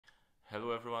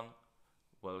Hello everyone,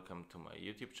 welcome to my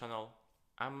YouTube channel.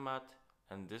 I'm Matt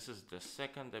and this is the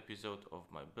second episode of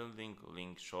my building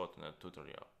Link Shortener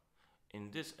tutorial.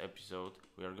 In this episode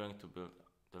we are going to build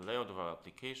the layout of our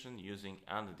application using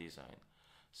Ant design.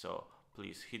 So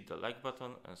please hit the like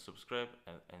button and subscribe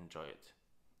and enjoy it.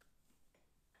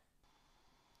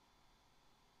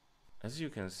 As you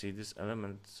can see, this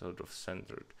element is sort of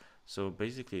centered. So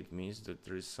basically it means that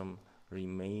there is some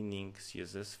remaining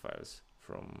CSS files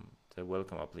from the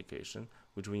welcome application,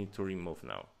 which we need to remove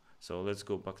now. So let's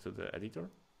go back to the editor.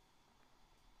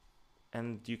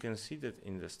 And you can see that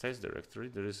in the styles directory,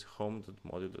 there is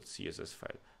home.module.css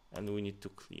file, and we need to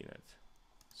clean it.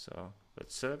 So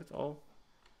let's select all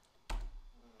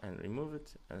and remove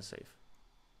it and save.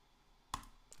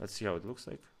 Let's see how it looks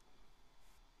like.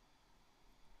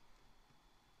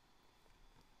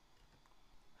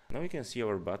 Now we can see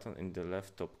our button in the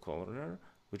left top corner,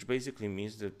 which basically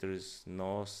means that there is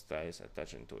no styles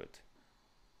attaching to it.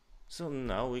 So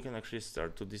now we can actually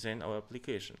start to design our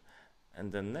application.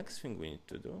 And the next thing we need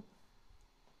to do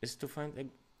is to find a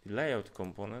layout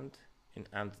component in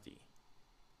Ant.d,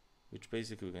 which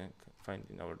basically we can find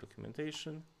in our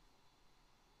documentation,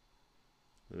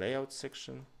 layout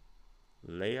section,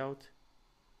 layout.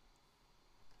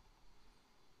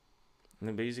 And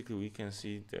then basically we can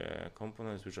see the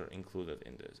components which are included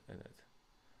in it.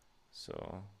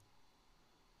 So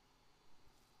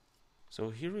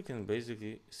here we can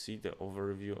basically see the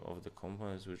overview of the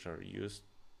components which are used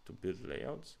to build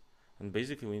layouts, and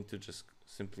basically we need to just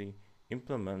simply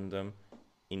implement them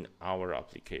in our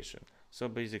application. So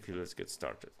basically let's get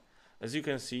started. As you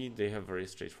can see, they have very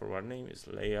straightforward name. It's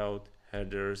layout,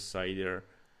 header, cider,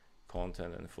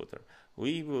 content and footer.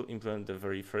 We will implement the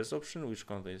very first option, which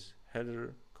contains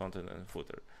header, content and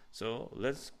footer. So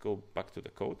let's go back to the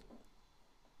code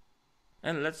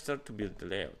and let's start to build the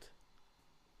layout.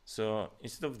 So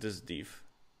instead of this div,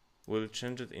 we'll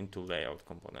change it into layout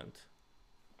component,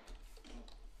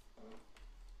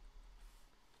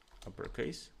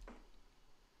 uppercase.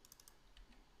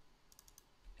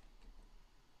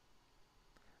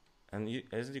 And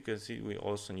as you can see, we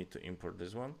also need to import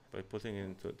this one by putting it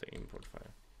into the import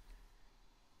file.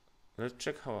 Let's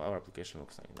check how our application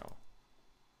looks like now.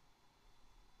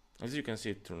 As you can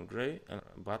see, it turned gray and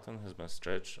a button has been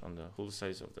stretched on the whole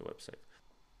size of the website.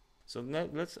 So now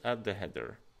let's add the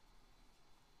header.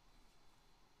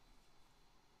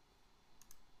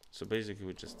 So basically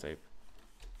we just type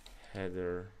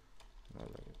header, like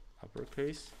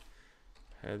uppercase,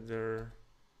 header,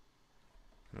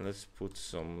 and let's put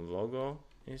some logo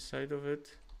inside of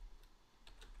it.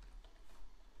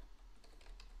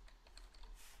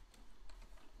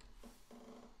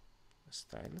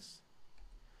 Styles.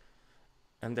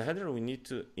 And the header we need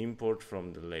to import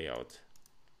from the layout.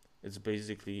 It's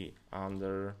basically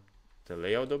under the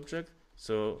layout object.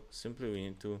 So simply we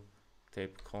need to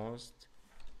type const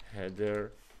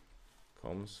header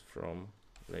comes from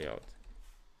layout.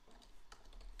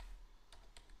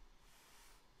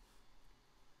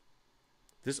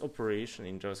 This operation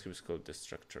in JavaScript is called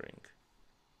destructuring.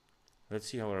 Let's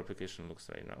see how our application looks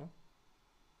right now.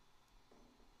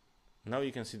 Now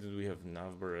you can see that we have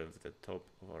navbar at the top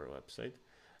of our website,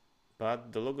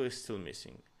 but the logo is still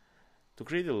missing. To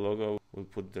create a logo, we'll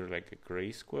put there like a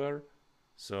gray square.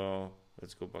 So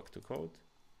let's go back to code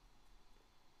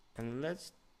and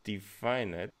let's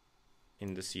define it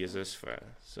in the CSS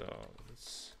file. So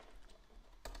let's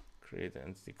create an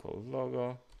entity called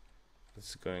logo.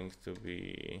 It's going to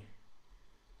be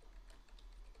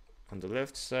on the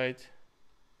left side.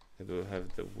 It will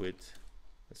have the width,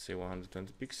 let's say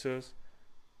 120 pixels,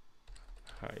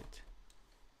 height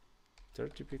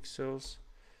 30 pixels,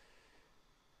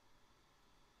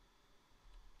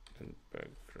 and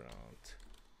background.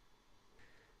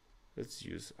 Let's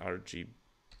use RGBA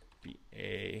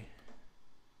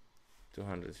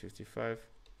 255,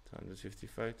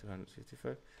 255,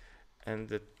 255, and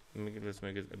let's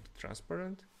make it a bit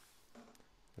transparent.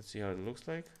 Let's see how it looks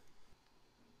like.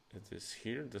 It is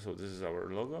here. So this is our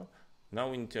logo. Now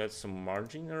we need to add some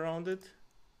margin around it.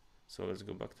 So let's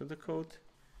go back to the code.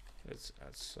 Let's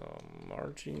add some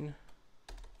margin.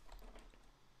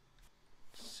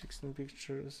 16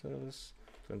 pixels,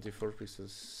 24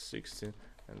 pixels, 16,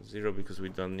 and 0 because we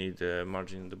don't need the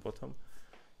margin in the bottom.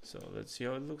 So let's see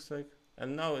how it looks like.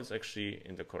 And now it's actually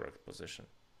in the correct position.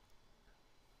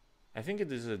 I think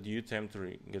it is a due time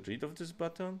to get rid of this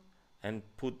button and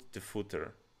put the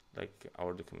footer like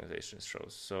our documentation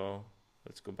shows. So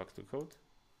let's go back to code.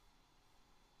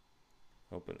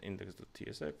 Open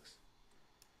index.tsx.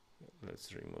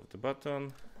 Let's remove the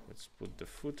button. Let's put the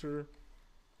footer.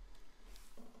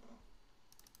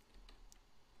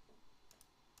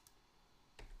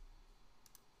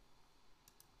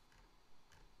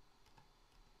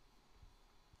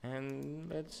 And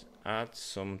let's add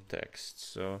some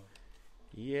text. So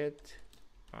yet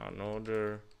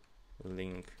another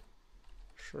link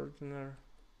shortener.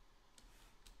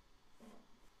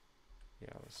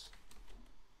 Yeah, let's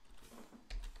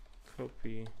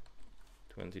copy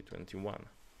 2021.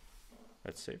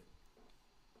 Let's save.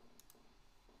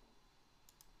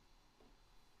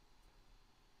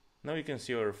 Now you can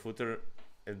see our footer.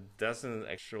 It doesn't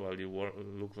actually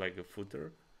look like a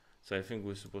footer. So I think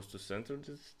we're supposed to center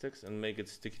this text and make it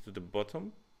sticky to the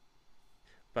bottom.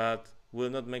 But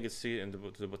we'll not make it sticky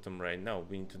to the bottom right now.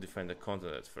 We need to define the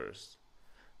content at first.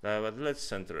 But let's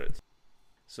center it.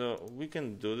 So we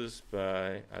can do this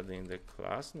by adding the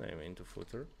class name into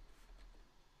footer.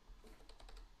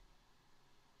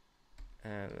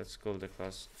 And let's call the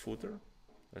class footer.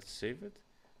 Let's save it.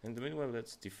 In the meanwhile,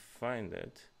 let's define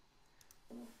that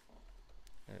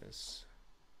as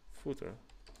footer.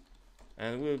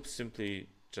 And we'll simply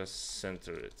just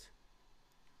center it.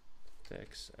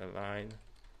 Text align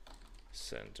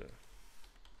center.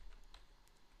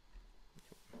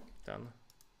 Done.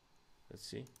 Let's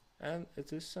see. And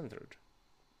it is centered.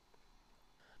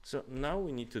 So now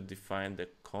we need to define the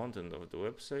content of the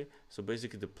website. So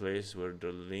basically the place where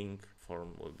the link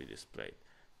form will be displayed.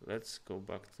 Let's go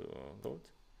back to code.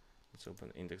 Let's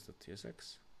open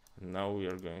index.tsx. Now we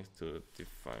are going to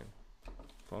define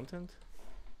content.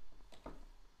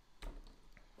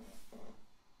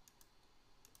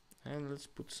 And let's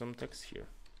put some text here.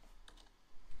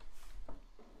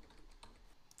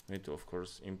 We need to, of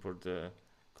course, import the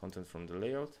content from the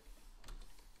layout.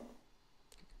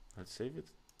 Let's save it.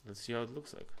 Let's see how it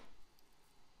looks like.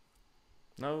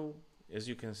 Now, as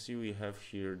you can see, we have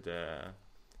here the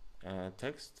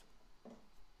text,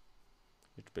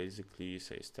 which basically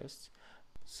says tests.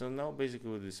 So now basically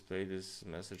we'll display this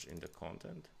message in the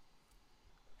content.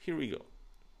 Here we go.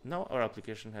 Now our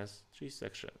application has 3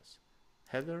 sections: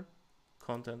 header,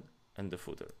 content, and the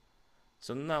footer.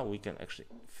 So now we can actually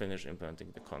finish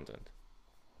implementing the content.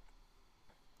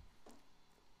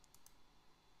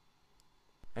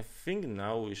 I think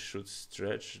now we should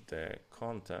stretch the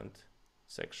content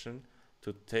section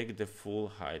to take the full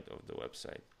height of the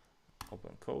website.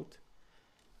 Open code.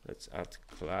 Let's add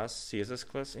class, CSS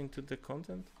class into the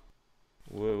content.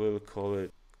 We will call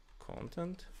it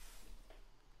content.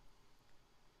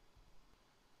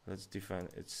 Let's define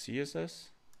its CSS.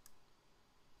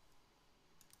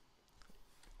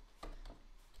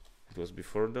 It was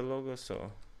before the logo,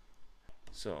 so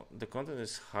the content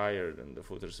is higher than the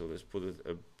footer, so let's put it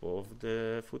above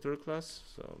the footer class.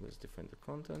 So let's define the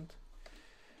content.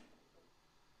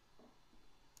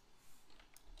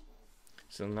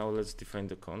 So now let's define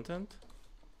the content.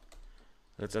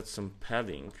 Let's add some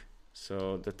padding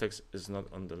so the text is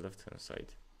not on the left hand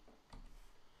side.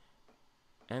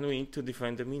 And we need to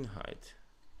define the mean height,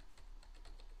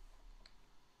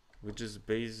 which is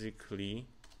basically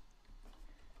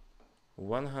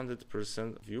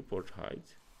 100% viewport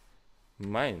height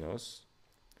minus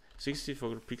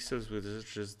 64 pixels, which is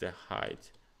just the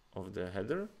height of the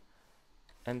header,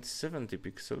 and 70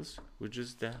 pixels, which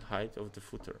is the height of the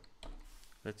footer.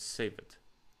 Let's save it.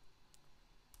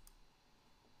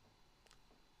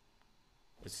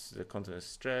 The content is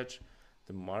stretched.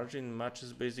 The margin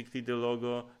matches basically the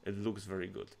logo. It looks very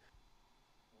good.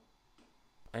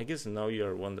 I guess now you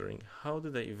are wondering, how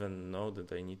did I even know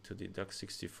that I need to deduct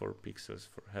 64 pixels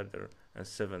for header and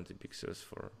 70 pixels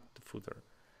for the footer?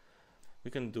 We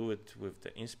can do it with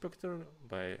the inspector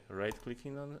by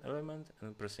right-clicking on an element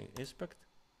and pressing inspect.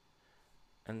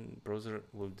 And browser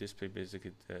will display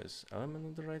basically this element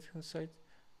on the right hand side.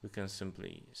 We can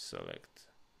simply select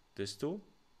this tool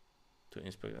to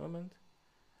inspect element,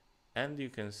 and you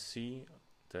can see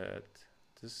that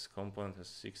this component has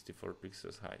 64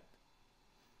 pixels height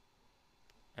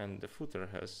and the footer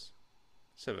has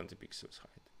 70 pixels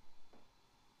height.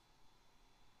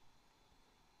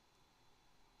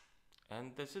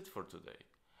 And that's it for today.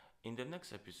 In the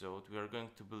next episode we are going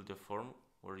to build a form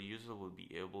where user will be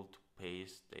able to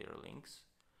paste their links.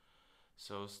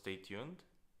 So stay tuned,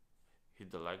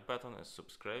 hit the like button and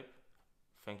subscribe.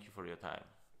 Thank you for your time.